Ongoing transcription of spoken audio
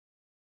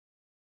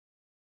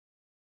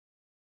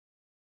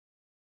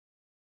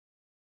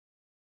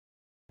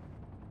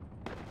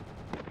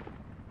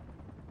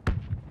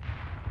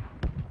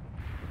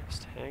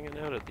Just hanging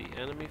out at the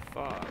enemy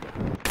fob.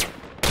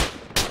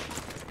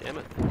 Damn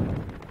it.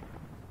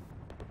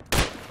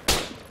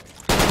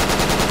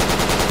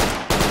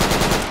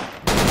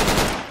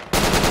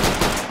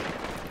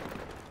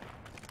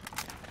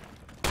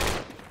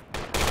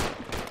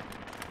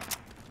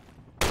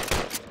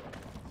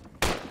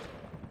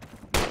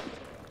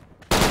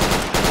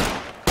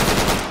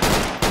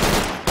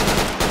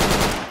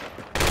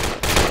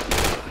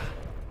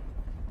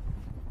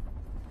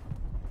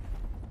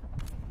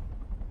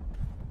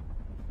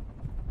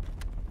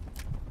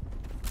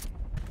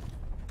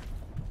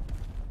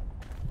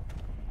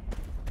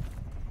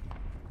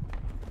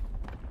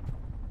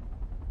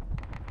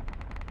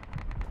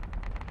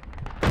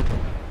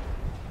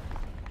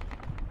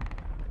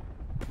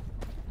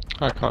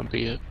 I can't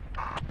beat it.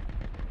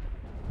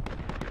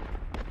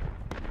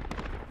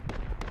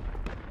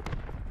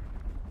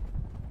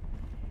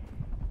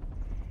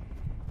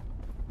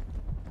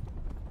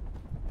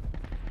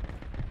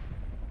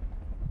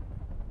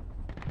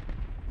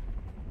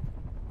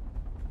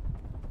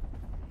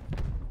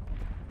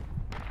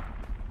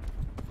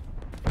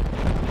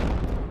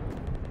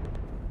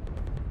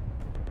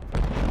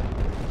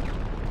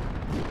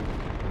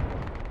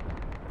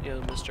 Yeah,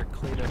 Mr.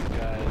 Cleanup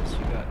guys, you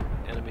got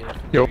enemy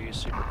infantry Yep.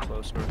 super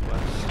close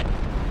northwest.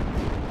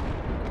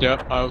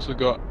 Yeah, I also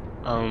got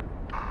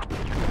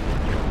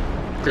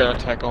ground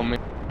attack on me.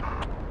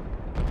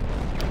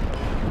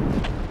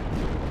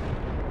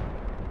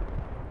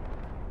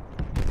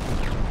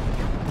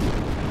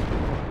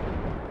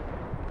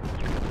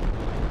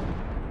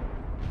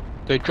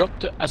 They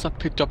dropped it as I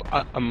picked up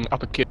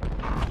up a kid.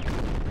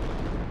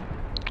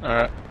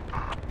 Alright.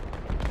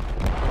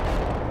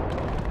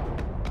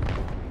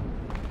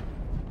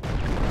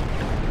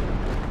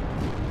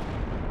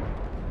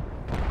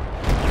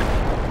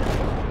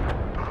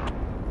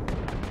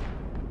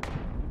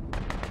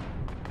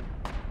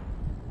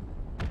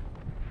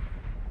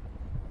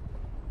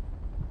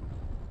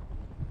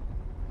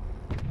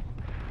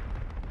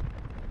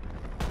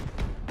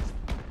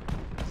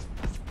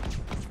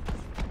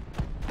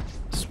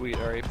 Sweet,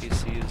 our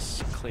APC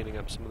is cleaning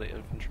up some of the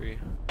infantry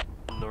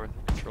north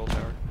of control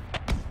tower.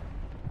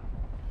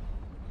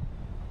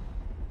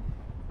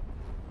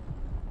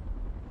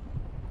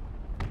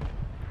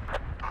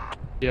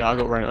 Yeah, I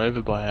got run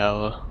over by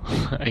our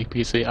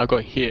APC. I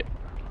got hit.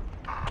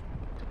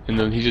 And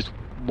then he just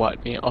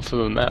wiped me off of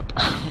the map.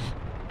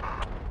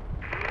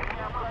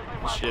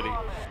 Shitty.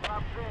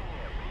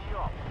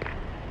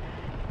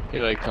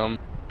 Here they come.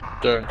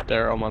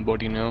 They're on my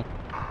body now.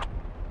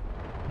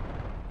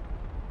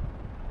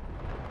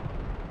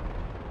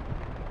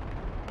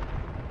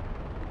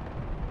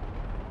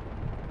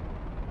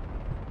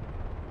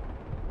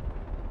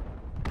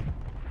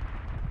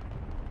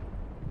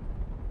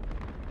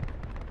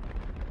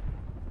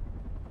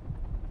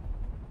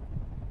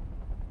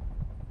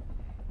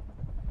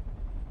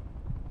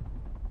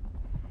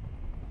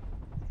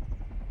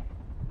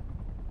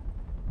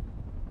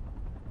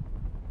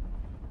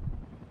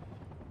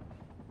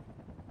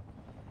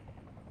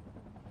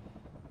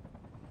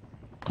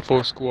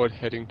 Full squad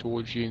heading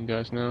towards you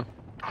guys now.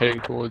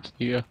 Heading towards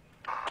here.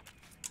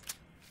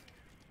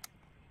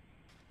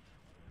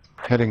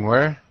 Heading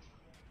where?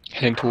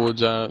 Heading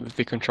towards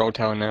the control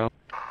tower now.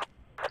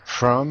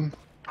 From?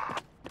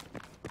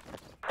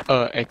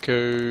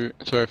 Echo.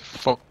 Sorry,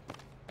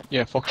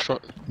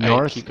 Foxtrot 8,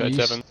 North, keep at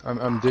east? 7.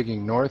 I'm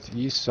digging north,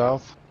 east,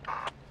 south?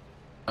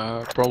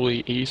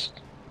 Probably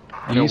east.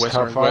 No, East, west,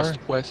 how sorry, far?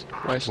 west.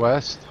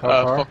 West,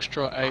 how far?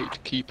 Foxtrot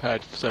 8,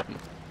 keypad 7.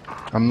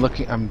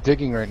 I'm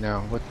digging right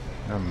now. What?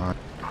 Never mind.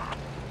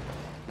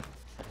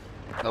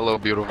 Hello,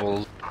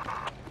 beautiful.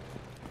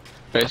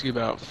 Basically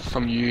about,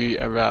 from you,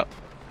 about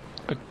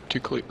 2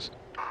 clicks.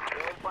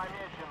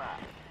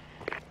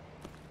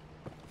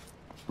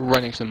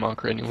 Right next to the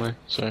marker anyway,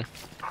 so.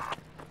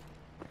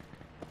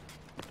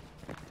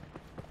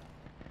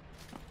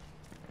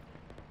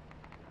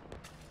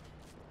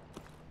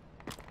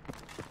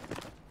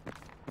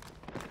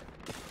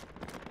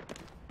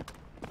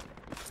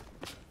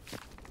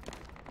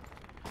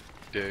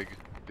 Dig,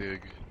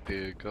 dig,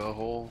 dig a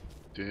hole.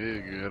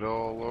 Dig it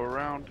all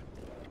around.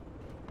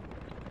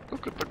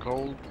 Look at the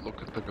gold,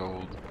 look at the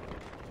gold.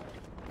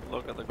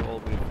 Look at the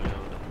gold we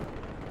found.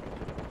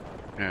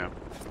 Yeah.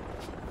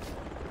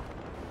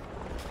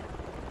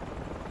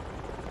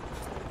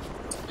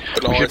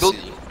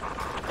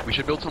 We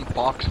should build some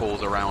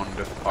foxholes around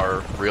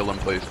our real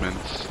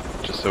emplacements,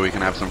 just so we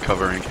can have some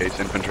cover in case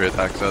infantry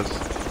attacks us.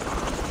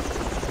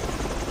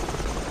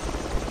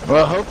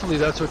 Well, hopefully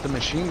that's what the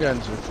machine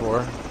guns are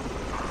for.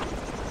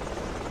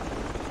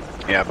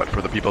 Yeah, but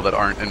for the people that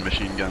aren't in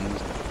machine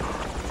guns.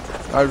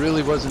 I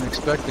really wasn't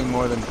expecting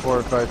more than 4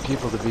 or 5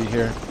 people to be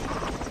here.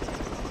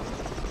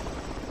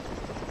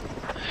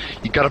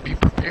 You gotta be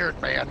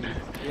prepared, man.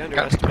 You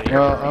underestimate your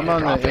Well, I'm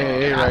on the Drop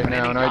it AA right down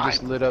now, and I anytime.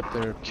 just lit up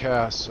their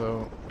cast,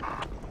 so...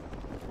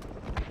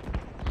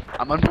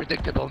 I'm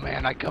unpredictable,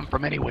 man. I come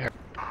from anywhere.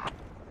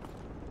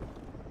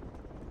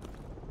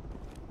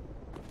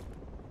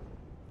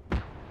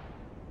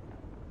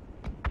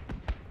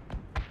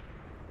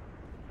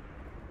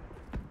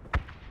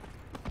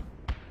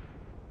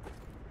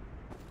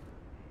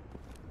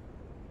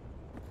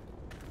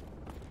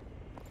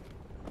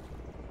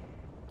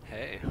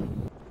 Hey.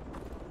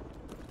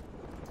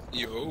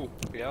 Yo.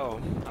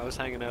 Yo, I was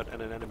hanging out in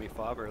an enemy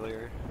fob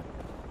earlier.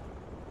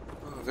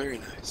 Oh, very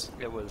nice.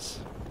 It was,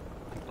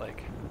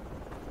 like,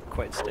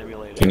 quite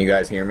stimulating. Can you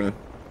guys hear me?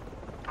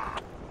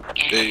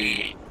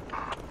 Hey.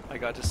 I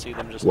got to see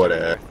them just What doing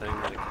a- their thing,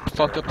 like,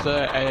 Fucked up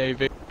the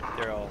AAV.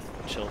 they're all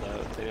chilled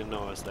out. They didn't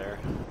know I was there.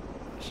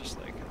 It's just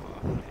like,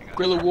 oh, hey guys.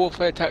 Guerrilla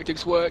warfare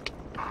tactics work.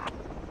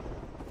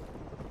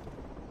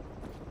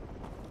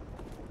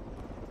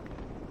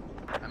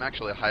 I'm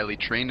actually highly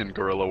trained in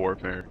guerrilla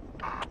warfare.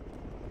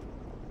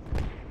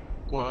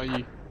 What are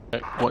you?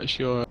 What's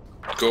your...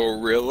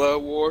 Guerrilla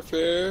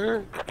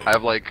warfare? I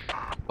have like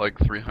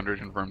 300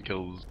 confirmed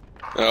kills.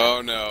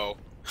 Oh no.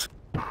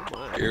 Oh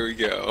my. Here we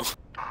go.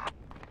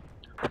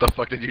 What the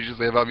fuck did you just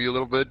say about me, you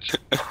little bitch?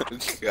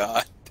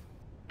 God.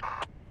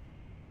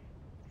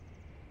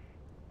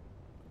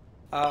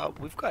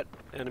 We've got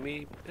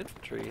enemy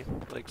infantry,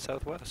 like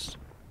southwest,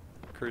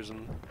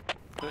 cruising.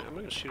 I'm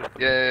gonna shoot at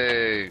them.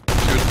 Yay!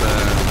 Shoot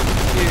them!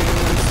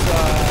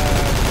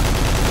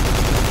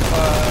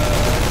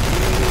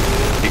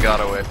 He got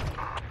away.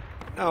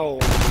 No.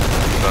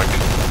 Fuck.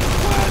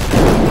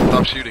 What?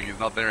 Stop shooting, he's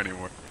not there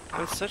anymore.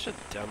 I'm such a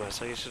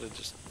dumbass. I should have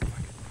just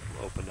fucking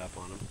opened up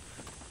on him.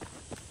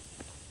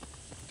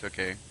 It's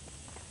okay.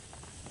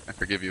 I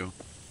forgive you.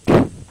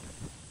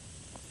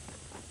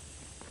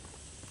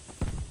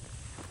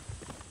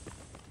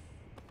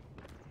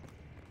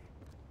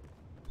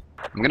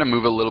 I'm gonna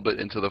move a little bit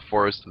into the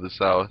forest to the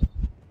south,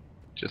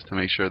 just to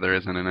make sure there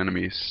isn't an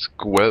enemy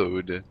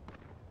squad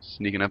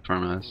sneaking up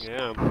from us.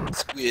 Yeah.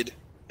 Squid.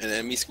 An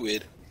enemy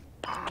squid.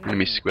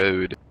 Enemy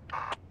squad.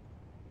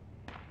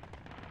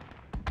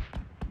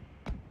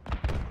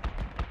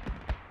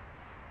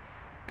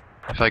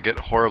 If I get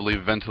horribly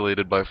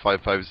ventilated by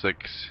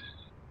 556,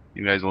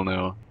 you guys will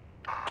know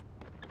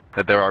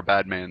that there are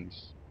bad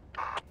mans.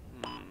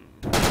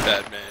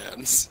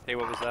 Batmans. Hey,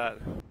 what was that?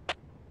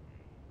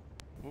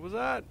 What was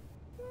that?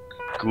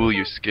 Ghoul,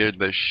 you scared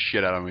the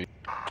shit out of me.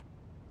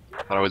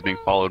 Thought I was being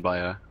followed by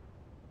a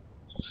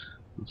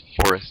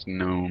forest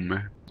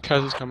gnome.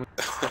 Kaz is coming.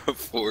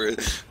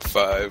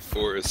 5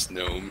 forest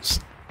gnomes.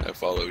 I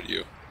followed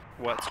you.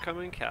 What's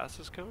coming? Cass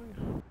is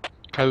coming?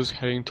 Kaz is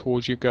heading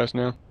towards you guys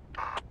now.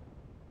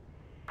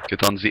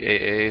 Get on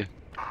the AA.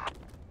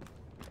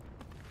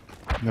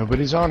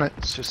 Nobody's on it.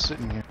 It's just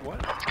sitting here. What?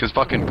 It's cause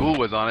fucking Ghoul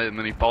was on it and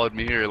then he followed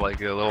me here like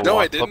a little No,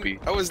 I lost didn't. puppy.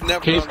 I was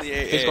never He's, on the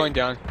AA. he's going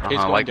down. He's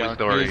going likely down.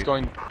 story. He's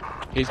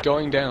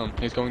going down.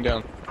 He's going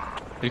down.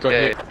 He got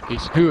Hey. hit.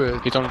 He's Who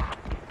is? He's on.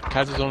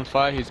 Kaz is on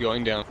fire. He's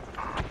going down.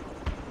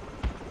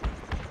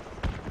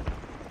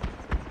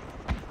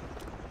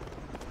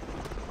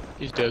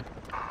 He's dead.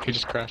 He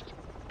just crashed.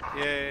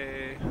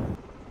 Yay.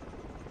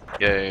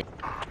 Yay.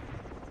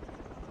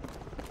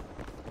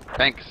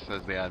 Thanks,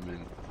 says the admin.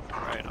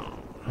 Right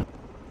on.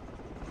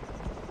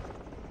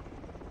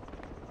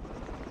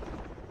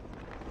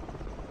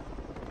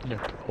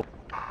 Yeah.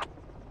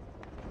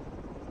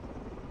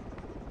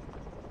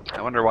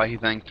 I wonder why he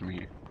thanked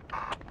me.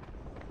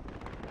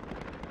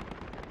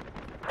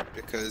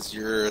 Because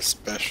you're a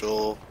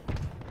special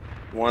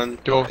one,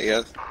 Yo. I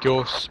guess.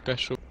 You're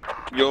special.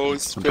 Yo, I'm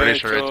special. pretty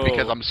sure it's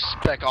because I'm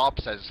spec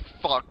ops as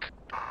fuck.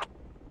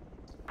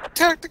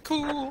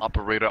 Tactical.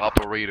 Operator.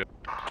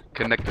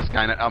 Connect this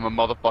guy. I'm a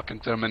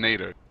motherfucking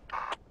Terminator.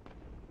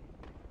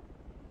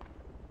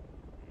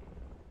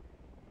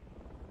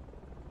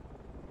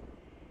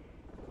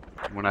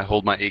 When I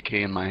hold my AK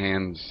in my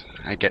hands,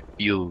 I get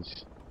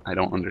feels I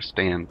don't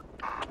understand.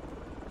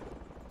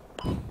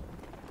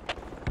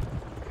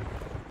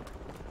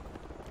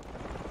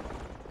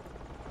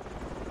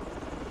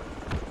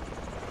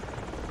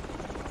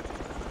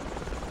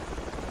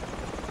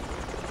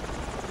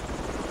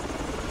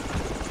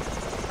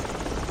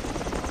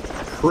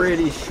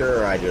 Pretty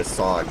sure I just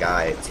saw a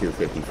guy at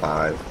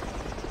 255.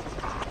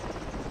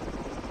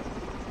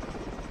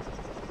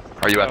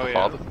 Are you at Oh, the yeah.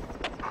 fob?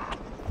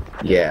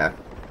 Yeah.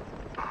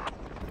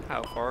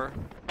 How far?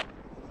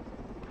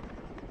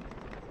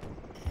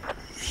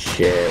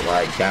 Shit,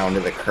 like down to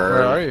the curb.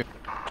 Where are you?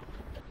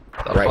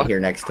 The Right fuck?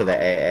 here next to the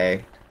AA.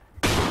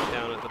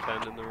 Down at the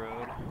bend in the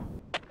road.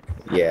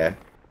 Yeah.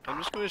 I'm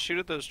just gonna shoot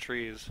at those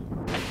trees. You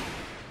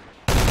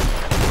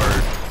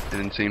are an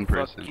insane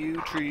person. Fuck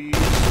you, trees.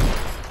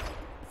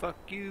 Fuck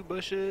you,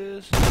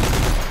 bushes.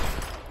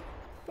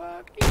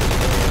 Fuck you.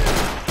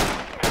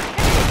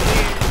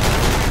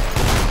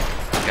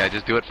 Yeah,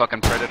 just do it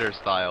fucking Predator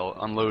style.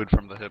 Unload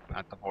from the hip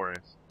at the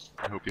forest.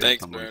 I hope you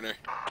Thanks, have someone. Burner.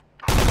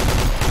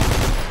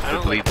 I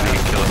don't like Bleed me and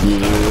that. kill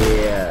him.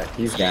 Yeah,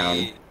 he's down.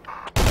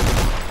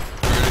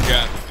 Burner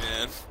got me,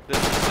 man. This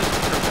is just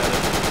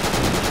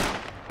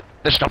repetitive.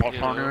 This stuff will You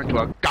turn know. you into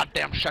a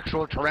goddamn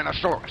sexual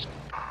Tyrannosaurus.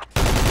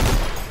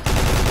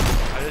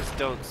 I just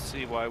don't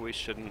see why we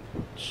shouldn't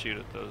shoot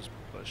at those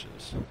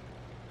bushes.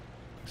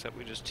 Except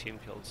we just team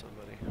killed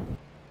somebody.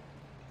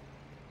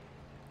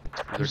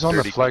 Who's on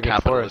the flag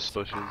at forest?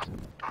 Bushes.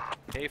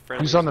 Hey,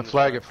 friend. Who's on the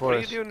flag at What are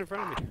you forest? doing in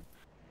front of me?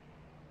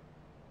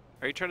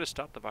 Are you trying to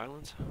stop the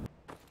violence?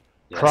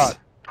 Trot.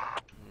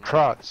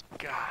 Trots.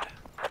 God.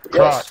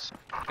 Trots.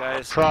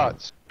 Guys,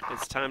 Trots.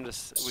 it's time to.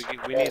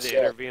 We need to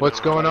intervene. What's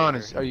on our going on?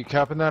 leader. Are you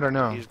capping that or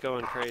no? He's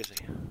going crazy.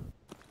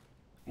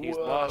 He's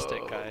lost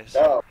it, guys.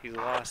 He's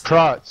lost it.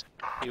 Trots.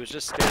 He was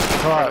just standing in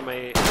front of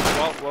my.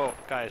 Whoa,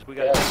 guys, we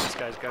gotta take this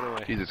guy's gun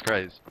away. Jesus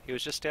Christ. He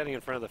was just standing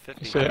in front of the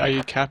 50. So are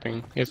you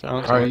capping? Yes,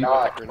 answer. Are you?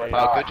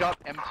 Wow, good job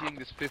emptying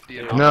this 50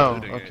 and No. not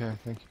looting it. Okay,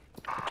 thank you.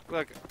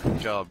 Look, Good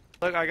job.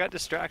 look, I got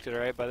distracted,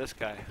 alright, by this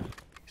guy.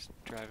 He's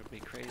driving me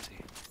crazy.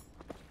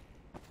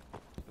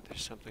 But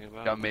there's something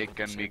about You're him.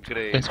 making me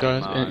crazy. Thanks,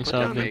 guys. man. It's Put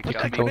down the the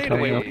control nade tower.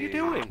 away. What are you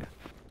doing?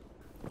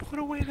 Put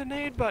away the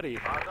nade, buddy.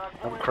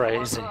 I'm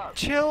crazy.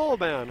 Chill,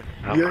 man.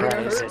 I'm You're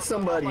gonna crazy. hurt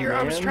somebody, man.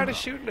 I was trying to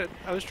shoot it.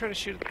 I was trying to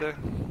shoot at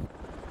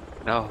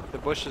No. the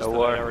bushes No that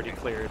work. I already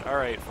cleared.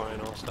 Alright, fine,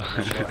 I'll stop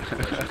shooting at the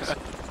bushes.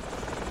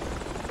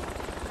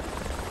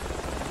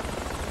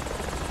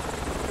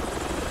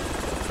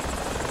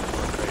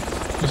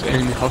 There's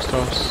enemy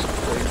hostiles.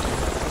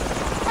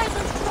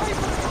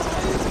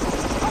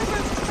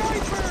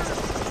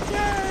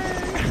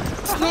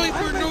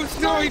 Sniper, no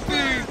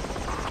sniping!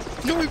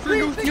 Sniper,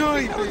 no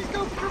sniping!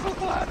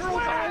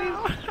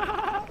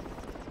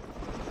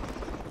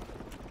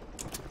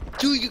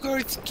 Do you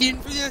got skin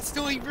for that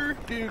sniper?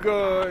 You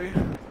guy.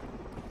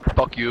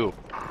 Fuck you.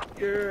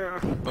 Yeah.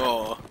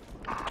 Oh.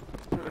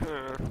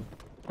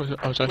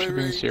 I was actually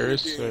being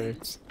serious, so...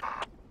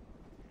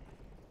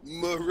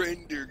 My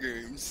render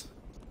games.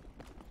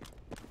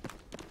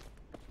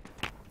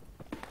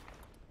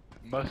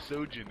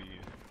 Misogyny.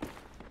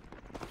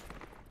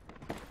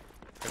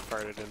 I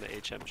farted in the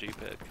HMG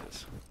pit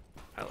because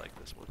I like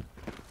this one.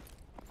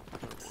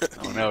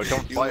 Oh no,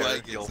 don't You fire. like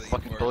it, You'll so you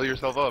fucking fart. blow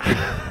yourself up.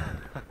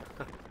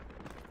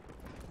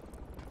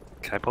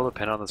 Can I pull the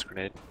pin on this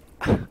grenade?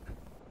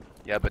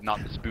 Yeah, but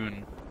not the spoon.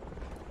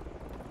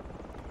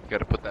 You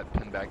gotta put that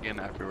pin back in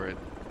afterward.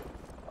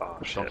 Oh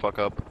Don't shit. fuck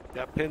up.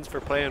 Got pins for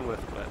playing with,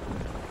 but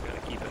you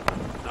gotta keep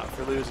it. Not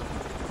for losing.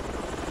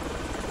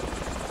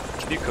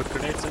 Can you cook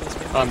grenades in this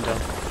game? I'm done.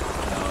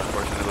 No,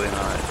 unfortunately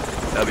not.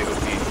 That'd be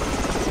OP.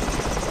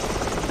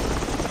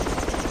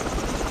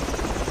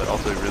 But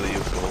also really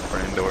useful for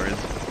indoors.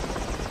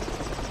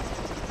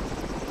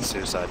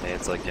 Suicide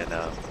nades like in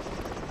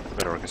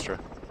Red Orchestra.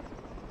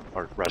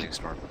 Or Rising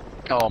Storm.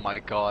 Oh my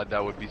god,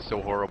 that would be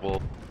so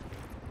horrible.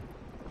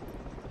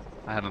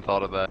 I hadn't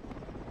thought of that.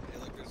 Hey,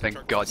 look, there's a Thank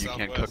truck God from you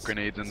can't Southwest. cook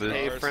grenades in Is this. it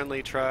Hey, ours?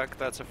 friendly truck.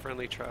 That's a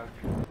friendly truck.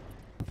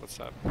 What's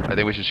up? I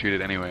think we should shoot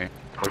it anyway.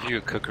 Or if you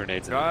could cook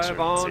grenades in Drive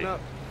on Insurgency.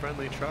 up,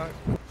 friendly truck.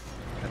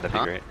 That'd be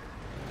Huh? great.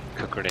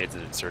 Cook grenades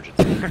in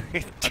Insurgency. I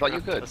thought you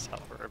could.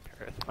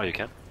 Oh, you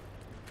can?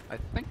 I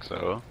think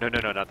so. No,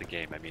 not the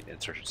game. I mean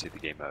Insurgency, the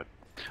game mode.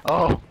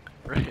 Oh,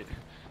 right.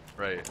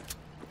 Right.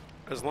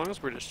 As long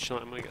as we're just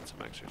chilling, I'm gonna get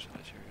some exercise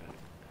here.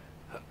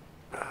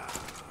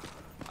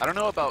 I don't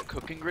know about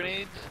cooking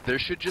grenades. There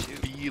should just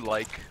be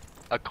like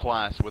a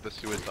class with a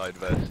suicide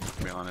vest,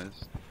 to be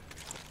honest.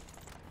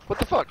 What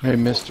the fuck? Hey,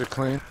 Mr.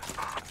 Clean.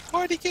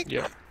 Why'd he kick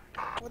Yeah. me?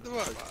 What the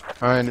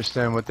fuck? I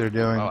understand what they're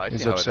doing. Oh, I see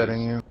It's how it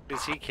upsetting you.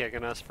 Is he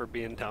kicking us for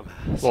being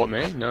dumbass? What,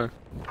 me? No.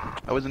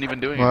 I wasn't even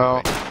doing Well,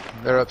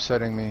 anything. they're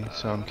upsetting me,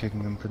 so I'm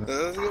kicking them for that.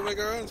 Let's go make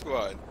our own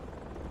squad.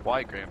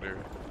 Why, Grander?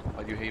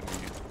 Why do you hate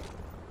me?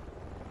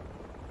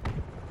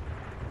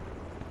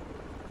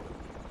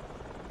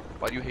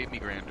 Why do you hate me,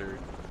 Grander?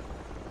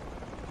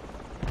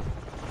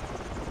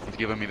 He's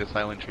giving me the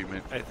silent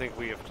treatment. I think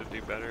we have to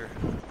do better.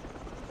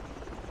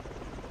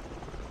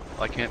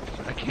 I can't.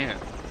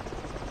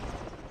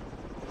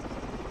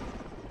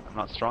 I'm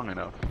not strong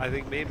enough. I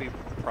think maybe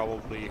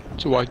probably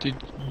So why did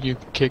you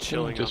kick him?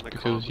 chilling Just on the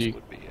because comms you...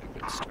 would be a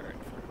good start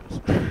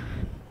for us.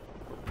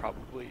 We're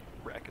probably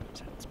wrecking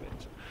his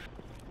headspace.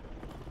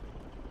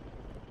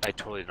 I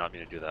totally did not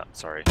mean to do that. I'm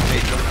sorry. Hey,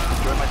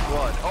 join my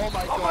squad. Oh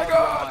my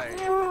god!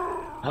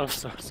 Why? I'm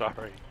so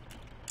sorry.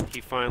 He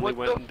finally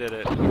What went the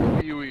and did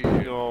it. Huey.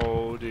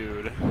 Oh,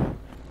 dude.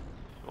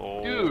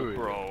 Oh, Dude.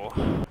 bro.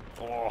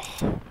 Oh.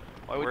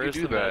 Why would Where's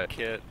you do the that? med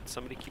kit?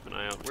 Somebody keep an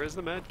eye out. Where's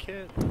the med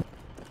kit?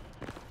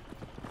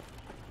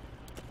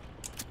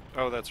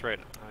 Oh, that's right.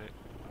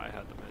 I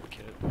had the med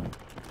kit.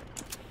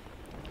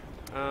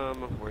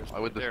 Where's Why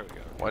would this? there we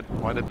go.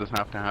 Why did this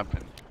have to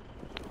happen?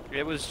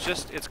 It was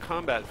just, it's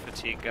combat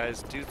fatigue,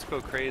 guys. Dudes go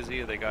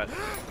crazy. They got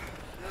little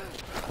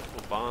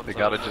bombs. They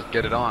gotta on. just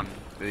get it on.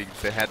 They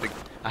had to.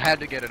 I had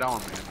to get it on,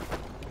 man.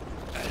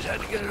 I just had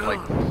to get it Like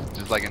on.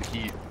 just like in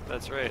Heat.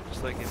 That's right,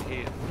 just like in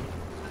Heat.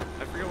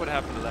 I forget what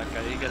happened to that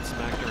guy. He got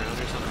smacked around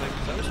or something.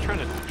 'Cause I was trying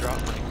to drop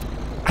my.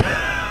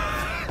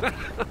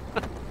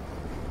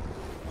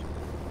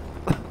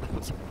 That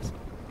was awesome.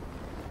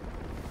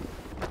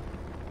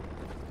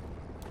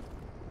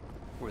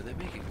 Were they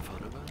making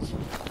fun of us?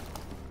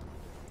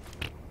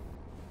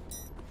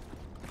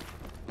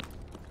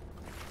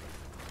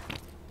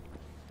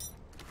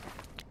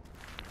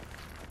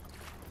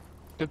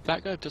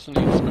 That guy doesn't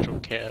need special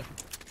care.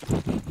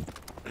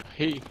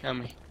 He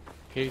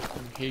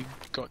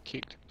got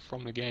kicked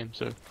from the game,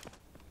 so...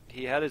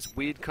 He had his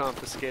weed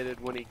confiscated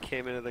when he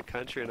came into the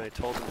country, and I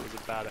told him it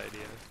was a bad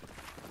idea.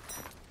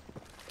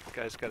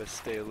 Guy's gotta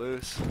stay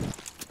loose.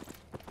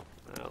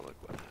 Now look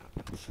what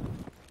happens.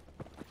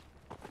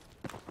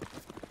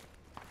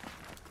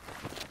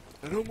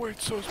 I don't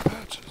waste those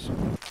patches.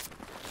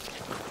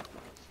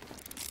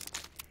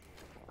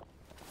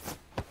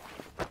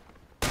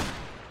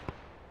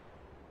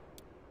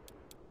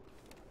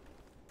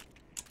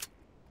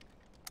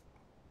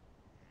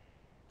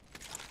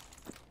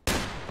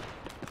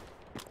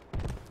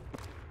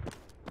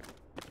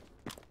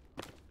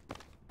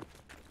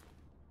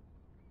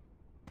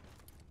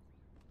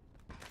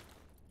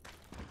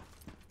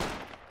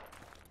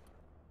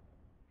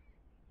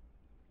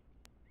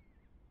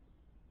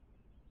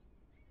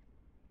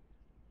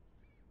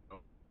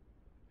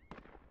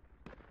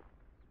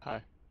 Hi.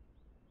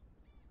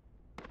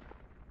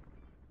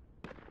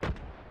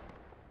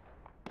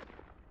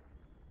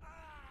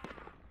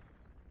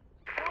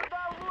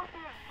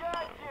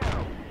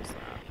 What's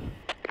that?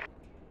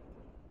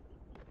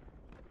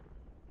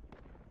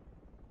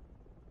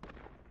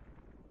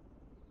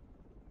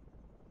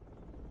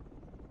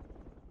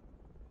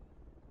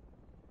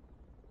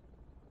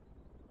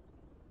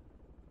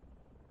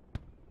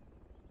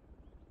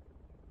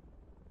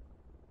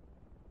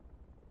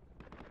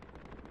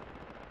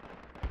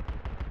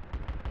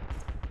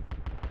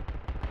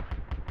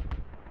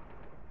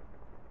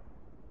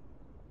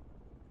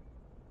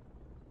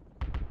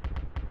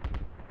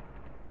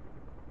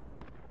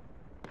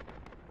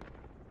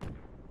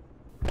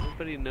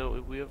 Anybody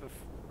know we have a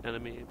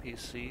enemy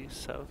APC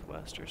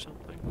southwest or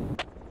something?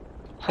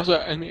 How's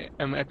that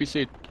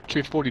APC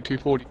 240,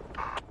 240?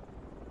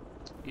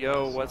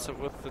 Yo, what's up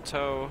with the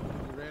tow?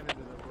 He ran into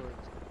the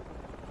woods.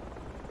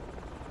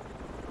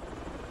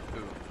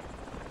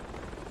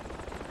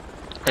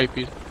 Who?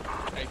 APC.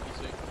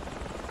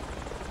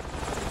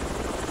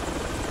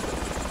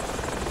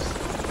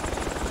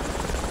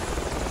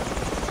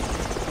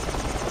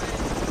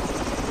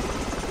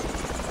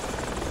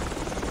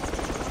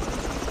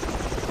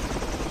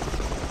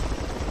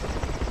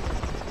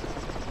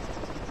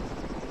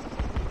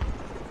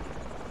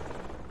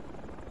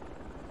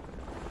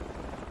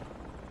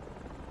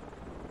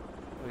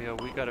 Oh yeah,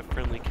 we got a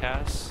friendly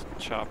CAS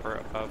chopper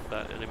above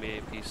that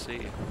enemy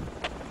APC.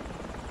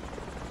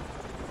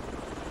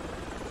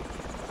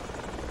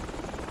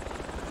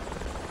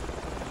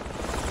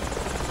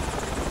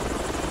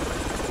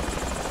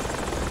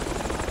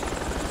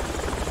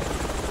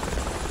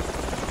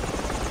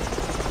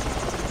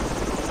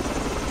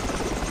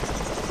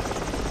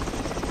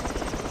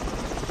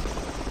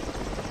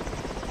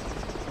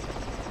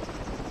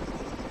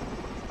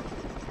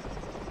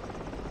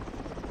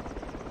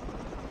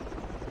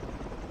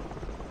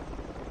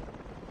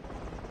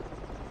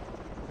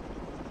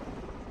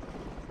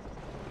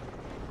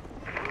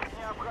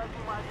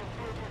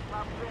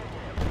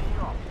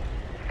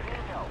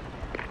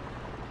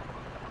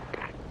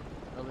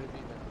 LAV now.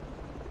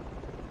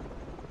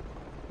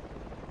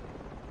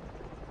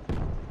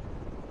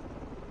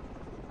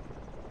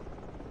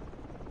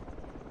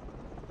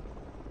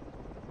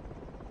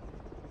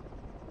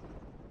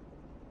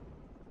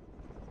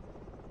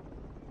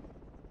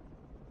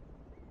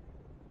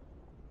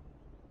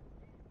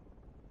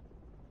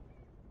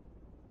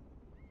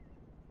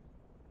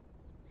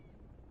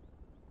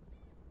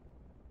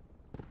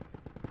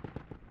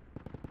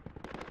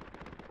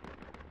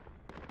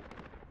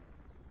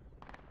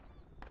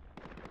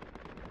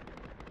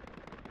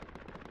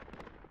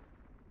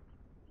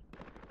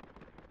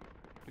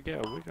 Yeah,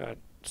 we got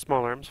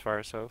small arms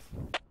fire south.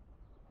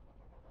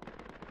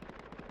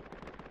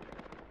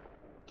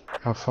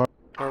 How far?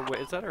 Or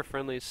wait, is that our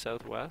friendly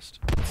southwest?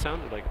 It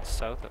sounded like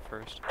south at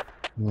first.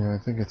 Yeah, I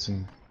think it's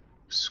in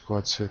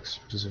squad 6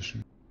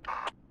 position.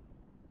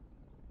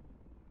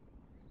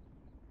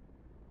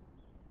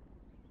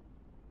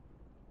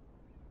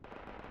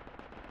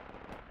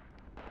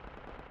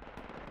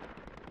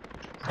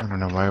 I don't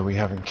know why we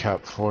haven't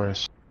capped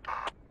Forest.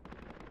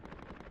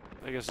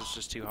 I guess it's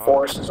just too hot.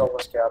 Forest is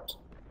almost capped.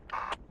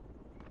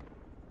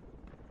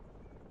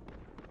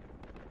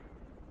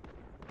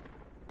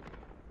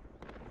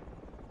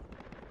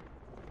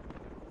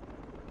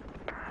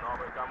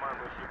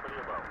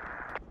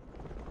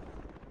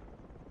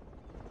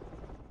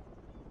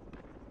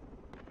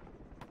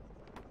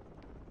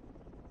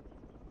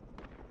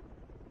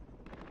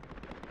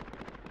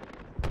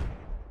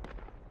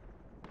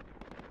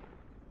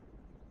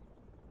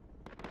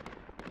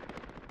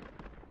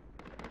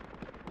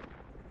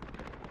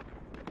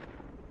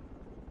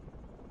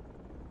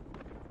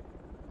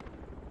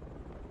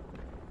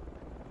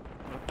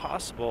 A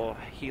possible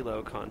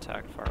helo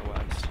contact far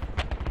west.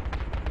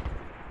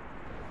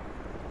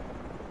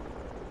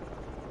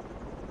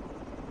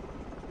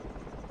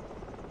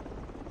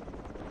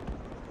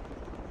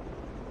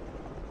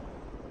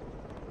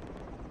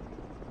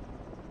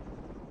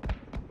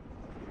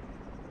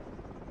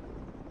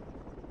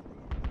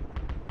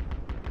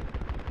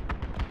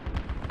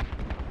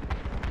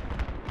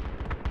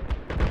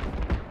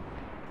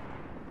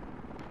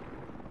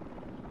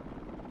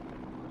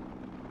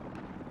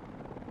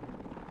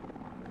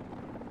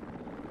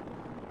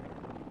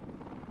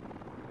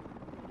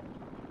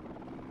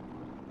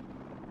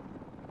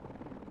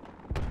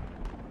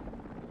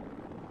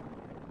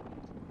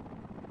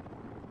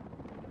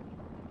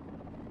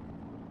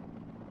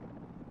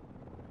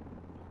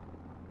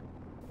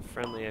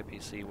 friendly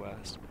APC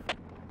west.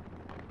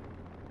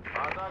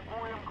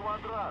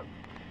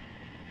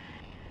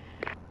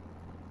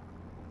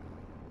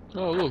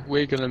 Oh look,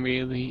 we're gonna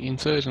be the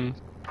insurgent.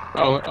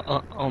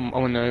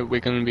 Oh no, we're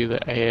gonna be the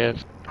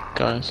AF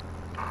guys.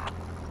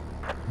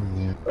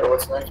 Yeah.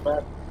 What's next,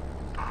 Matt?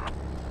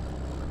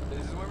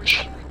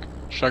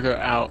 Should I go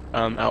out,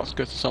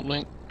 outskirts or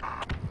something?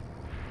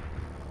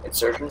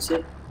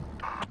 Insurgency?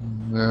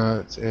 No,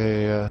 it's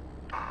a.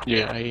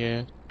 Yeah,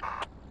 yeah.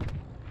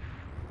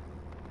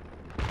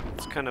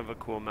 It's kind of a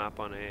cool map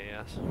on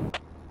AAS.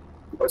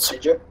 What's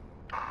CJ?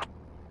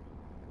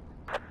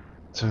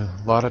 It's a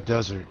lot of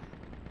desert.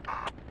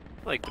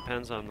 Like,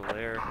 depends on the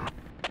layer.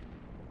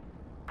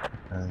 I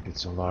think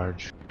it's a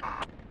large.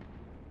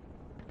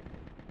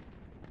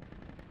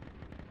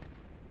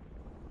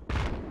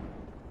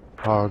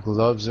 Oh,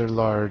 gloves are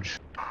large.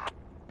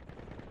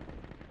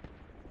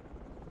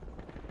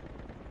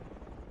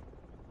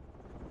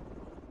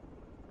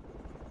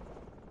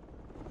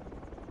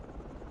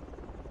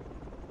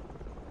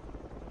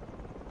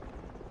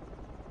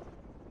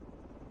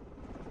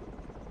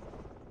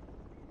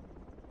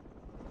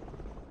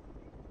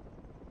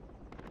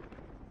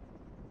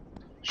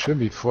 Should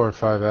be 4 or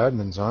 5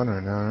 admins on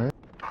right now, right?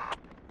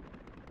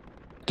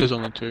 There's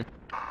only 2.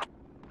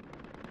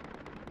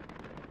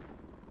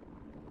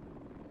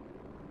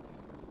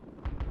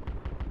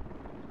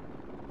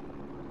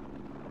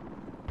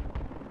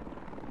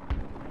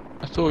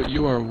 I thought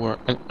you were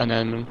an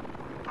admin.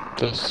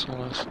 This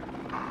was.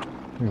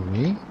 Who,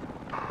 me?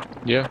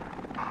 Yeah.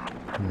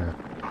 No.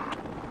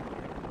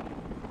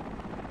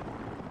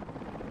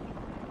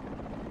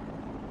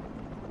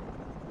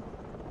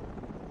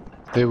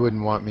 They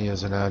wouldn't want me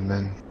as an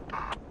admin.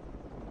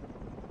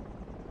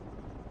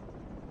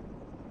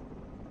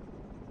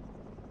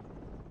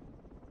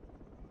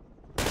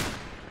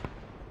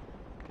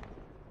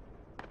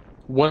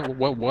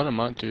 What I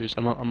might do is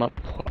I might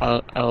put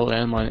a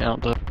landmine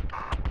out there.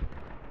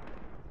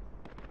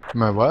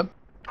 My what?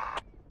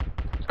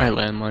 A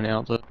landmine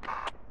out there.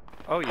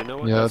 Oh, you know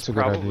what? Yeah, that's that's a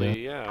good probably,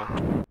 idea.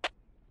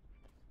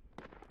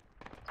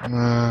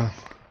 yeah.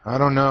 I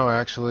don't know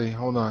actually.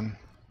 Hold on.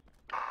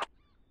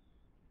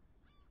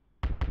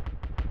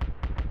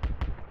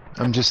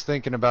 I'm just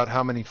thinking about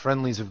how many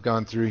friendlies have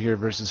gone through here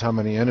versus how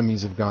many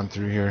enemies have gone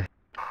through here.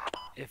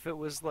 If it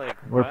was like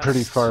We're west,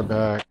 pretty far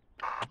back.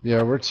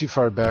 Yeah, we're too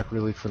far back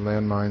really for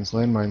landmines.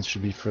 Landmines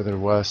should be further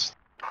west.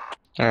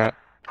 Alright.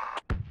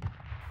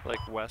 like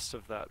west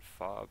of that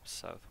fob,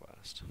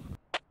 southwest.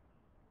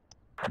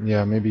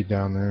 Yeah, maybe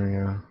down there,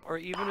 yeah. Or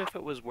even if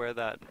it was where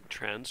that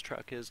trans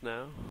truck is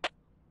now.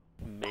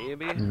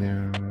 Maybe?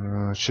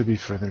 Yeah, it should be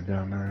further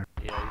down there.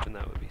 Yeah, even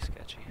that would be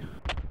sketchy.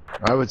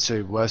 I would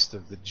say west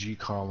of the G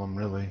column,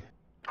 really.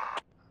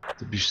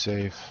 To be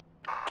safe.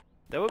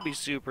 That would be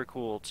super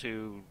cool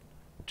to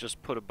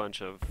just put a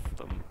bunch of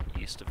them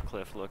east of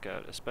Cliff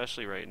Lookout,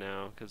 especially right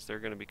now, because they're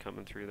going to be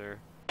coming through there.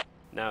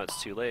 Now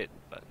it's too late,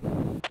 but...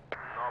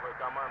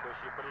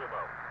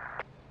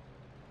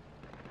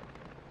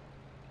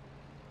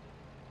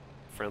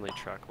 Friendly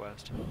truck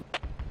west.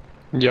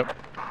 Yep.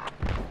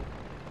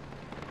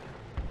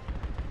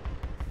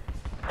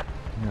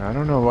 Yeah, I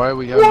don't know why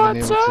we haven't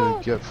been able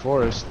to get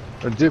Forest.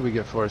 Or did we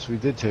get Forest? We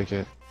did take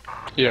it.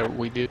 Yeah,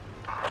 we did.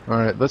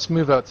 Alright, let's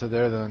move out to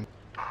there then.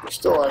 We're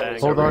still on.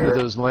 Hold on to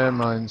those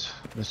landmines,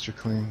 Mr.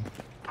 Clean.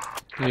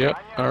 Yep,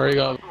 I already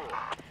got.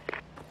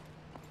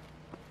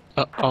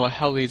 Oh,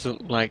 how these are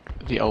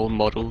like the old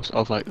models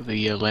of like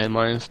the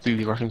landmines.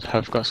 The Russians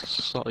have got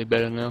slightly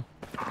better now.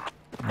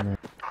 Yeah.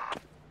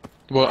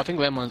 Well, I think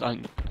landmines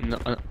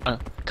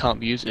can't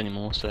be used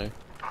anymore, so.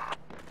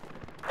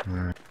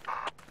 Alright.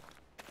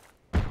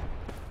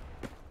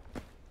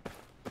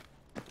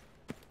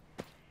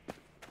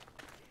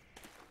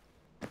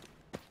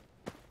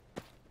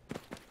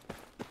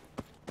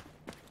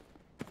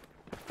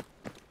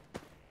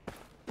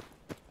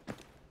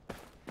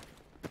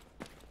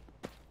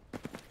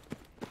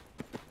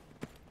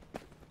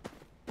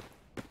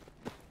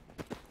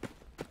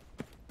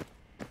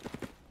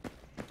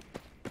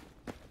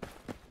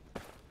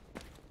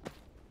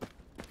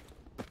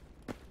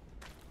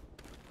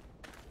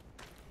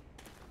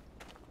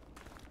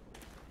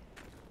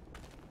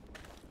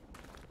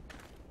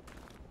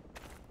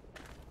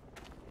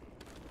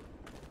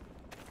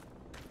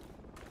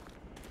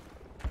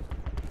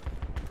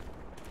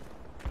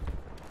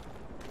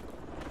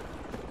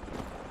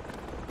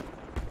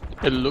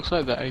 It looks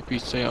like the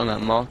APC on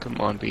that marker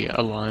might be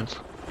alive.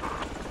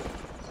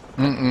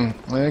 I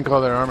think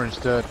all their armor's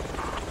dead.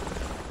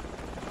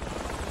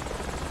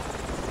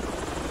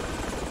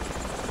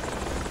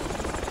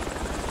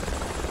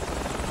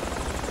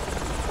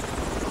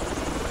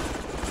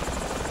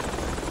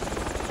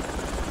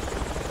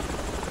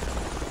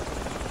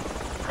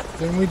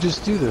 Then we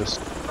just do this.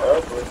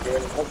 Oh, we're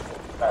doing multiple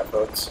map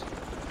votes.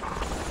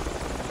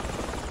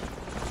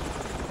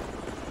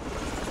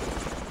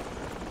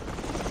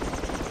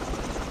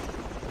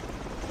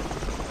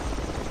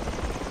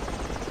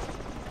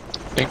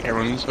 I think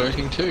everyone's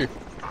voting too.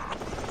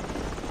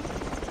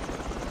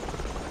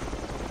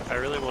 I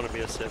really want want to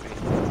be a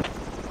civvy.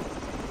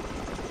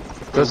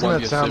 Doesn't won't that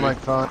be a sound civvy. like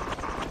fun?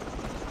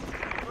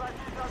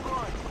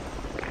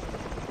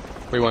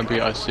 We won't be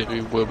a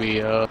civvy, we'll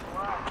be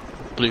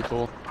blue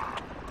 4.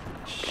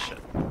 Shit,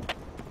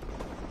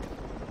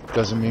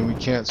 Doesn't mean we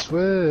can't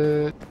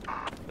switch.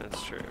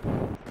 that's true.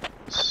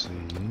 See,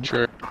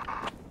 True.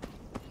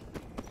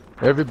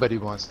 everybody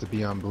wants to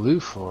be on blue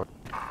 4.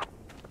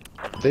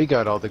 They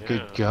got all the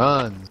good Yeah.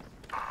 guns.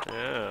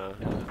 Yeah,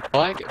 I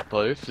like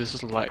both. This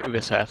is like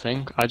this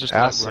thing. I just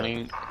Asset. like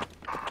running.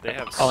 they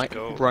have I like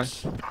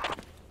scopes.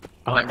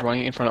 I like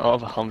running in front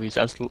of Humvees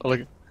as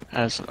like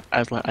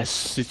a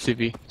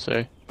civvy. So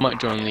I might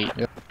join the.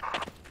 Yep.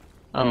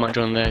 I might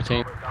join their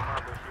team.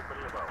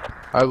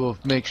 I will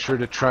make sure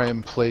to try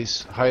and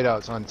place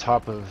hideouts on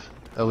top of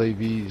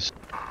LAVs.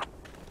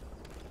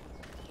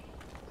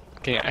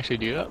 Can you actually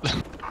do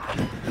that?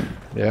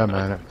 Yeah,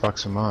 man, it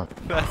fucks them up.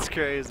 That's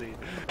crazy.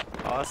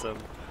 Awesome.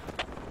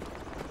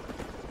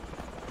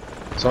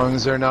 As long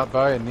as they're not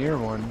by a near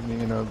one,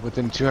 you know,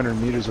 within 200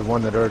 meters of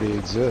one that already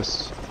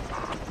exists.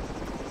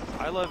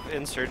 I love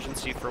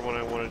insurgency for when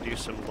I want to do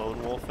some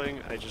lone wolfing.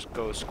 I just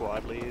go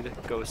squad lead,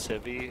 go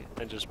civvy,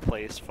 and just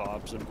place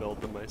fobs and build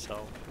them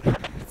myself.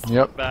 It's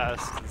Yep. the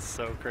best. It's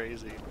so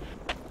crazy.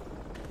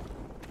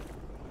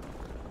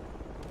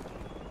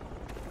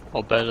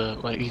 Or better,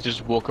 like you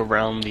just walk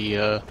around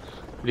the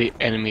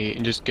enemy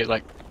and just get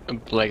like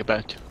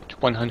about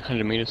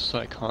 100 meters so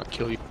I can't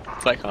kill you.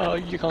 It's like, oh,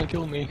 you can't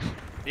kill me.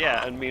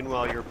 Yeah, and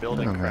meanwhile you're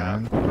building Oh,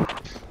 crap. man.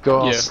 Go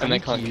all Yeah, and they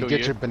sneaky, can't you kill get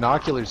you. your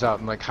binoculars out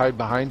and like hide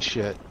behind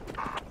shit.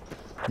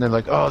 And they're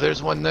like, oh,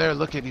 there's one there,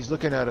 look at, he's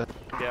looking at us.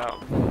 Yeah.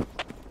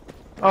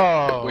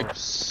 Oh, Wait,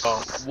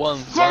 Oh, one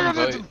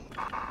vote.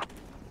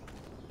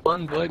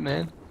 One vote,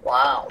 man.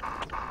 Wow.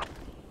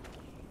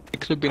 It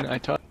could have been I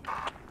type.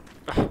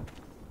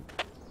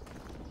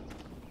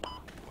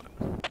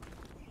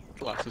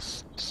 Glass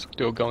is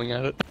still going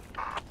at it.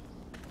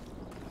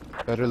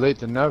 better late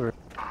than never.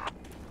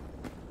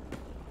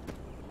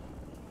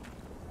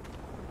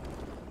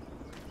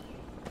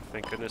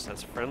 Thank goodness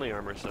that's friendly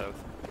armor south.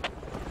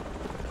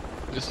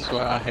 This is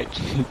why I hate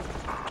you.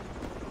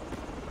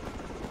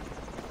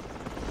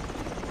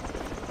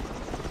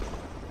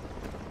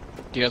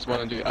 Do you guys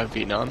want to do a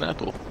Vietnam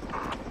map or?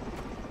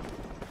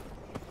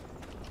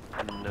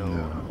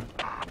 No.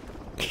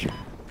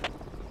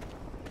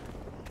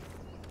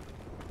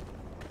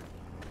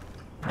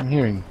 I'm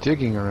hearing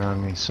digging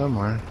around me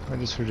somewhere. I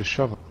just heard a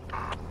shovel.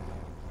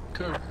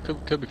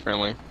 Could be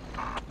friendly.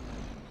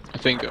 I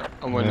think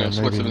when Yeah, maybe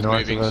Switzerland's north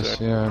moving, of us.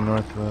 so Yeah,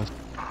 north of us.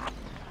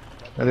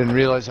 I didn't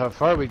realize how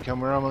far we'd come.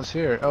 We're almost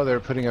here. Oh, they're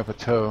putting up a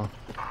tow.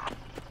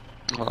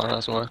 oh,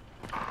 that's why.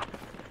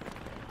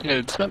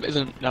 Yeah, this map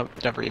isn't that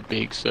very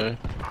big, so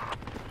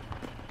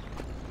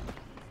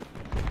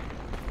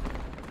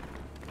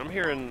I'm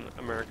hearing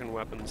American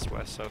weapons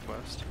west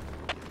southwest.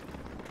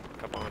 A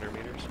couple 100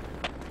 meters.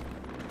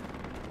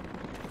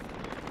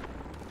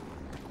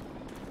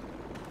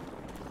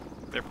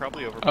 They're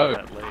probably over by Oh.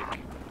 that lake.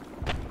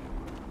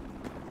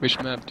 which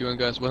map do you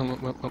guys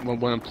want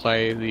to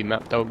play? The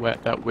map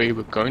that we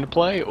were going to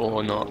play,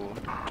 or not? Ooh.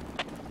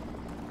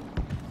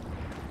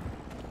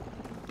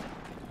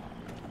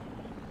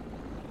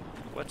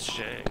 What's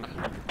Shang?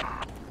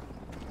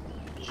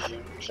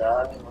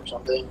 Xinjiang or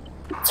something.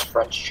 It's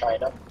French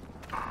China.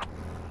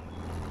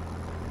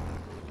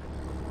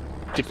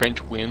 Did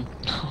French win?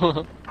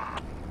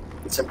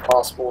 It's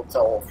impossible to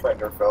tell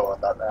friend or foe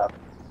on that map.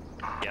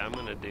 Yeah, I'm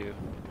gonna do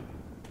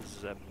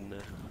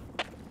Zebna.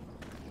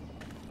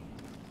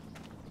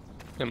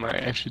 I might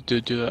actually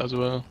do that as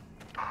well.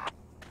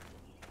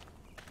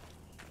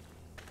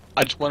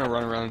 I just want to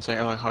run around and say,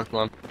 oh, how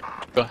come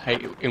I got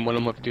hate in one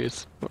of my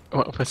videos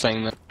for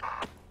saying that.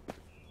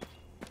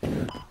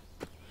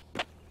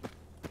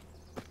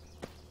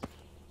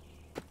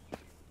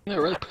 Yeah, it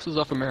really pisses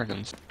off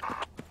Americans.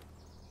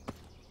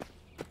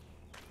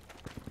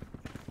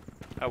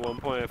 At one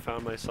point I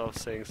found myself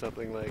saying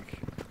something like,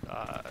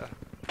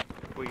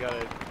 we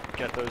gotta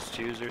get those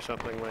Jews or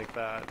something like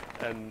that,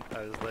 and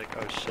I was like,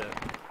 oh shit,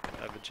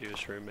 I have a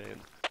Jewish roommate.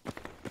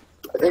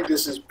 I think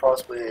this is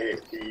possibly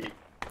the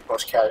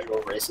most casual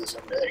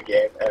racism in a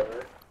game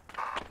ever.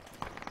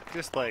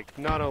 Just like,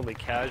 not only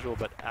casual,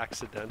 but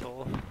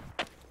accidental.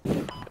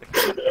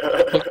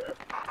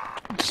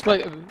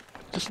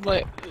 Just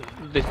like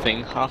the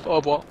thing, half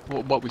of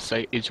what we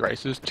say is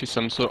racist to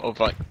some sort of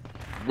like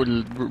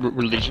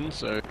religion.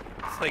 So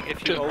It's like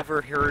if you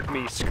overheard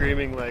me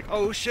screaming like,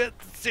 oh shit,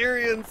 the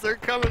Syrians, they're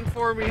coming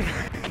for me!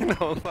 You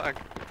know, fuck.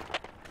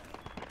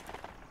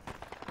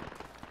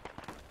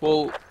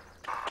 well,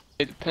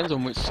 it depends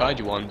on which side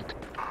you're on.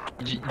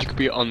 You could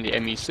be on the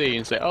MEC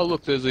and say, oh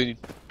look, there's a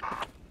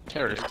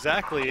terrorist.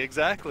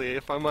 Exactly.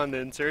 If I'm on the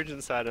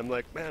insurgent side, I'm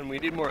like, man, we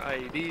need more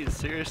IEDs,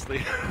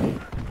 seriously.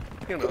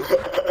 You know,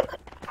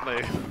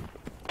 like,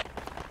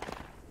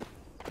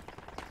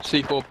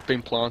 C4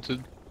 being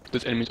planted.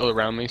 There's enemies all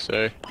around me,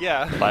 so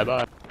yeah. bye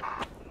bye.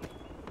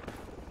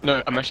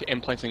 No, I'm actually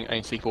placing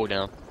a C4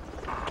 down.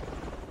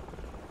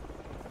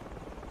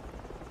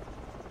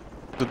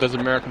 There's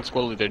an American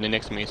squad leader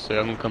next to me, so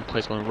I'm gonna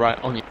place one right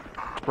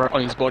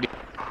on his body.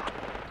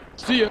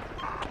 See ya!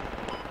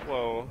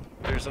 Whoa,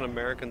 there's an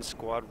American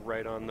squad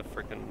right on the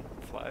frickin'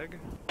 flag?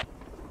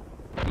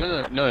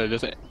 No,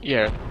 there's a,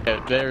 yeah,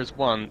 there's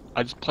one.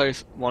 I just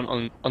placed one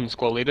on the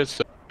squad leader,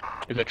 so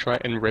if I try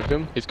and rev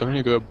him, it's going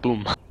to go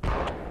boom.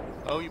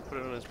 Oh, you put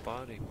it on his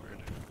body,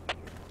 word.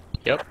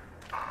 Yep.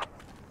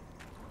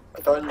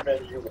 I thought you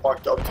meant you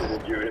walked up to the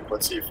dude and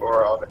put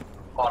C4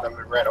 on him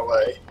and ran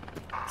away.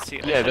 See,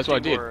 Yeah, I that's should what I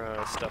do did.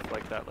 more stuff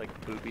like that, like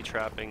booby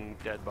trapping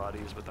dead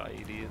bodies with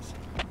IEDs.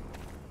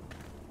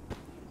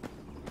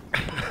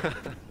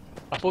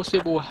 I thought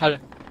people had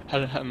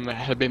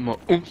a bit more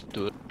oomph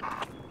to it.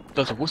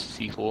 That's what's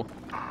C4.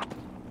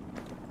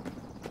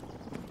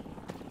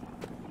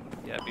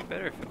 Yeah, it'd be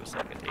better if it was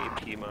like an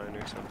AP mine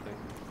or something.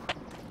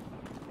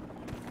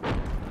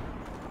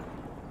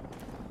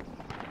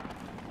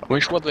 I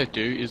wish what they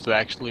do is they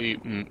actually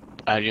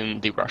add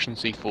in the Russian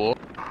C4.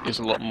 Is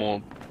a lot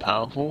more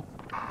powerful.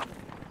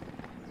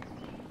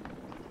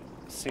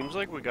 Seems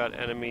like we got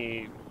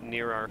enemy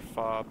near our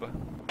fob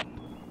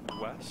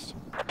west.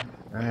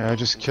 Hey, I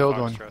just killed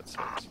one. Foxtrot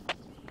 6.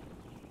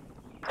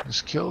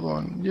 Just killed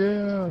one.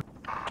 Yeah.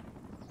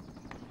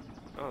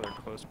 Oh, they're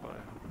close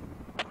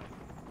by.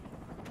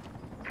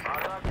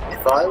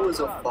 If I was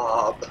a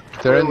fob,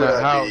 They're in where would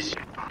that I house.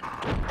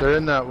 be? They're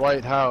in that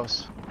white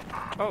house.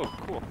 Oh,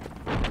 cool.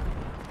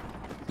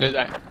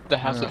 The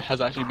house that has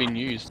actually been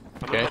used.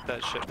 I'm gonna Okay, hit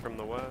that shit from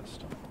the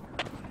west.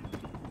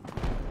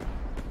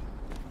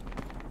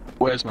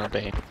 where's my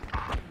bait?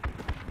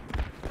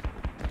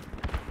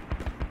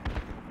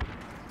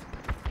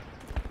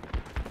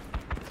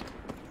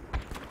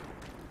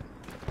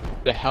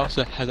 The house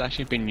that has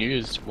actually been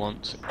used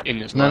once in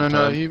this No,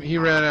 lifetime. he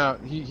ran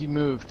out. He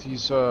moved.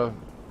 He's south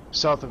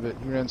of it.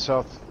 He ran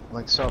south,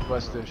 like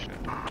southwestish.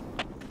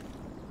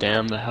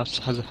 Damn, the house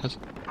has.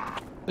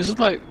 This is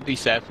like the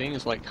sad thing.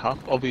 Is like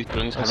half of these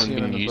buildings I see haven't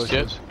him in been the used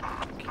bushes.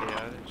 yet. Okay,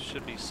 yeah, it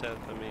should be south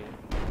of me.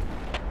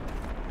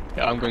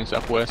 Yeah, I'm going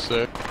southwest,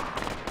 so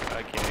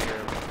I can't hear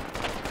him.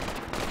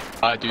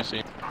 I do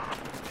see.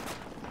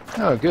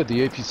 Oh, good.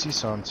 The APC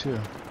saw him too.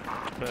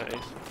 Nice.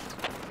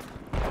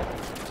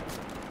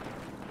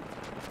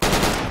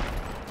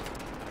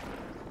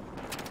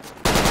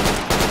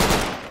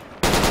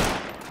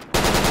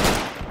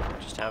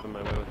 Just having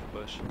my way with the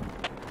bush.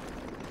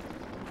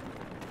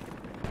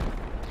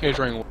 Here's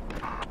ring.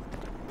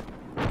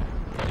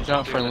 Did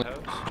Not you friendly. clear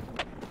the house?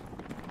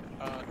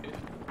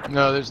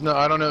 No, there's no.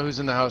 I don't know who's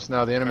in the house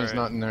now. The enemy's Alright,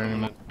 not in there I'm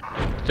anymore.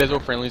 There's all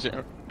friendlies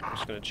there. I'm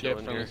just gonna Yeah, chill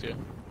in here. friendlies, yeah.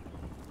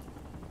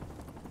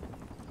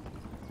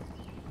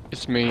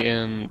 It's me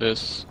and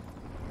this.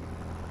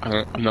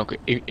 I'm not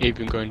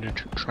even going to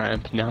try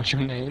and pronounce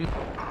your name.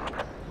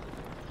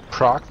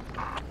 Proc.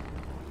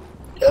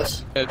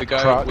 Yes? The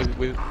guy Trot.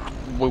 with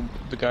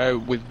the guy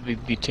with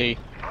the T.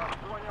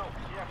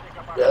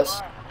 Yes?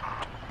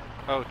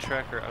 Oh,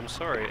 Tracker. I'm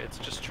sorry. It's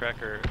just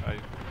Tracker.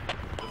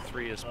 The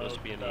 3 is supposed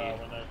to be an E.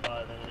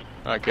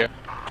 Okay.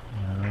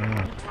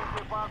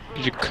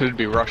 You could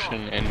be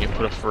Russian and you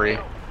put a 3.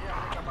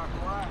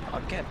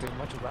 I can't do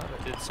much about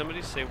it. Did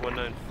somebody say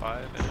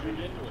 195?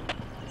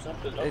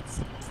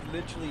 It's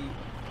literally.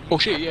 Oh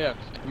shit, yeah,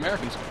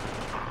 Americans.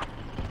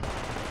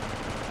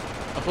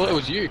 I thought it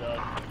was you.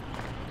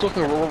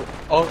 Talking, I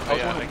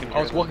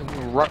was walking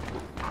right. Are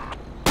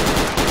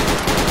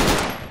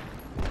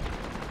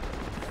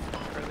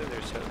they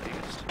there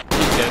southeast?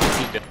 He's dead.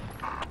 He's dead.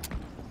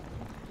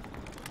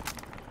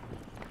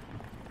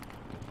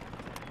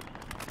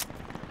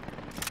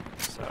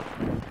 So.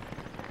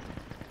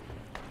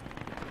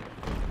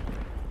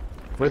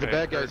 Where the Okay,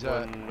 bad guys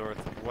heard at? one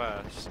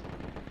northwest. I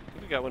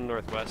think we got one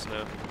northwest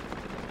now.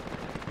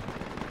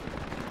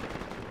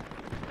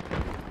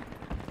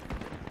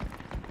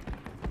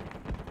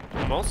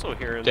 I'm also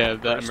hearing Yeah,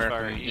 that burst fire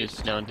American is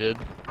east. now dead.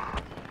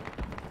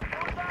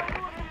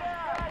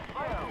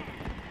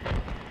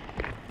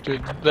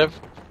 Dude,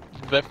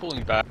 they're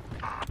falling back.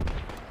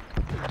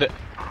 The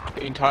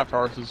entire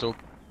forest is all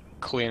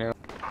clear now.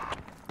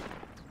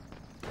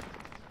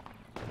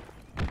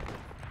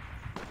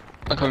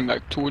 I'm coming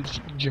back towards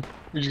you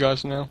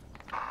guys now.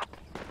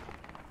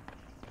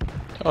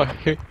 Oh,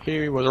 here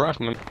he was, a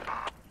rifleman.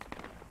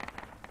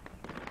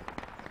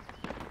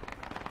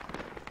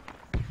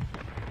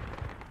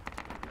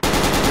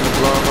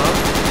 Blow him up.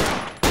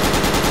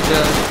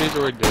 Yeah, he's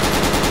already dead.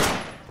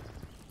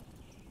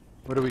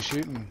 What are we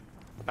shooting?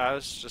 I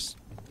was just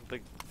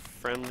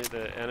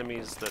the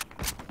enemies that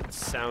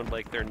sound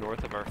like they're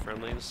north of our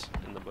friendlies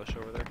in the bush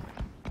over there.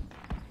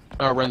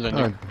 Oh, Renzo,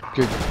 Oh,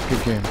 good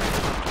game.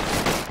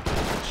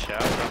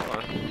 Shout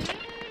out.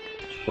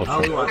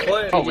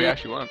 Oh, we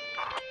actually won.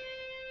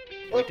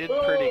 We did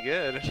pretty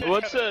good.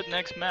 What's the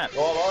next map?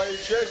 Hurrah! I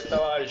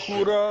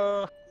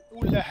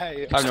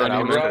have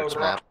no idea.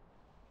 map.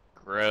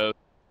 Gross.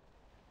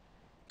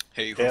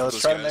 Hey, Okay, let's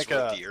those try to guys make were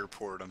at a- the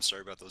airport. I'm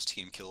sorry about those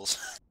team kills.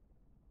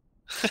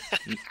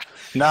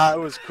 Nah, it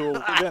was cool.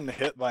 We're getting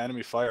hit by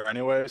enemy fire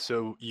anyway,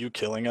 so you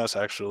killing us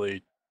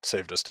actually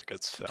saved us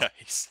tickets. So.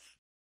 Nice.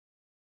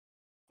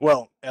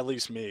 Well, at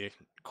least me.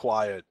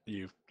 Quiet,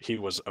 he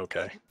was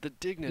okay. The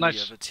dignity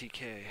Nice. of a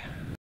TK.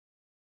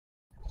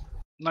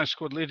 Nice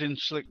squad leading,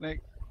 Slick Nick,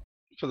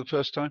 for the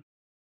first time.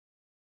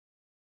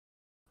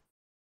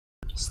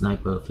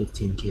 Sniper,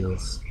 15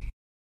 kills.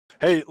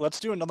 Hey, let's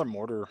do another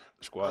mortar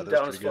squad. I'm That's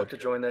down as pretty fuck good.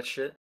 to join that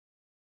shit.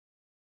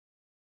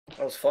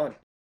 That was fun.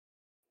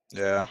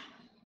 Yeah.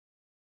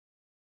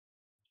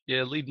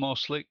 Yeah, lead more,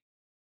 Slick.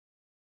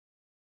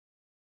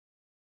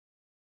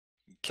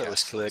 That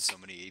was Cast killed slick. so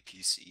many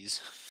APCs.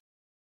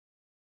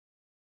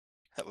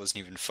 That wasn't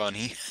even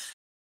funny.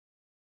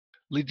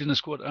 Leading a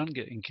squad and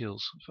getting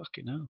kills.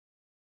 Fucking hell.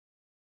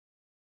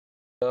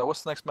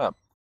 What's the next map?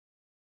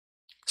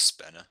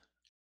 Spanner.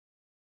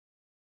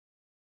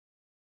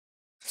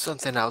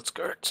 Something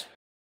outskirts.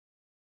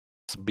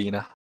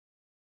 Sabina.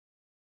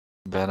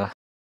 Bena.